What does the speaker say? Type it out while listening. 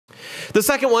The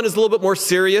second one is a little bit more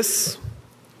serious.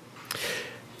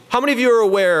 How many of you are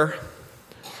aware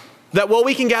that while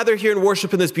we can gather here and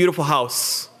worship in this beautiful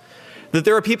house, that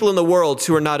there are people in the world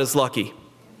who are not as lucky?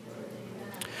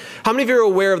 How many of you are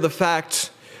aware of the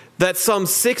fact that some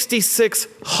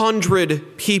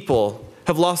 6,600 people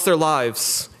have lost their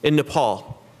lives in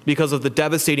Nepal because of the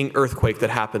devastating earthquake that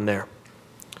happened there?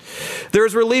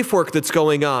 There's relief work that's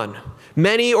going on.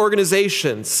 Many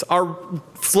organizations are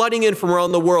flooding in from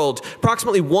around the world.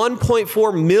 Approximately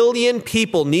 1.4 million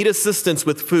people need assistance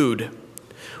with food.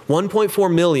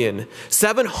 1.4 million.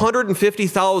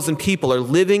 750,000 people are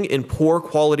living in poor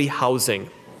quality housing.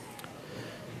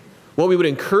 What we would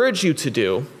encourage you to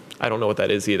do, I don't know what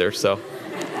that is either, so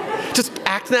just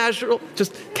act natural,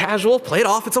 just casual, play it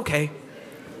off, it's okay.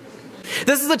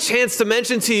 This is a chance to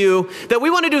mention to you that we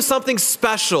want to do something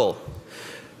special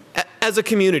as a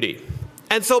community.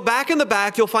 And so back in the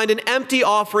back, you'll find an empty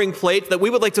offering plate that we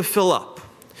would like to fill up.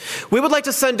 We would like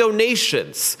to send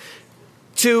donations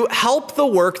to help the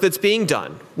work that's being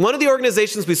done. One of the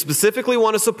organizations we specifically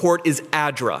want to support is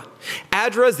ADRA.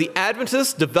 ADRA is the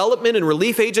Adventist Development and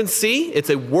Relief Agency. It's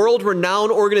a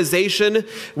world-renowned organization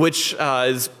which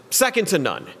is second to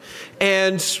none.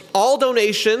 And all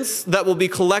donations that will be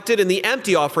collected in the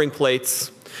empty offering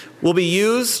plates will be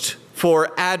used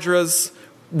for ADRA's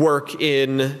work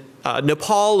in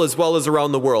Nepal as well as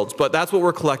around the world. But that's what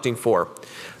we're collecting for.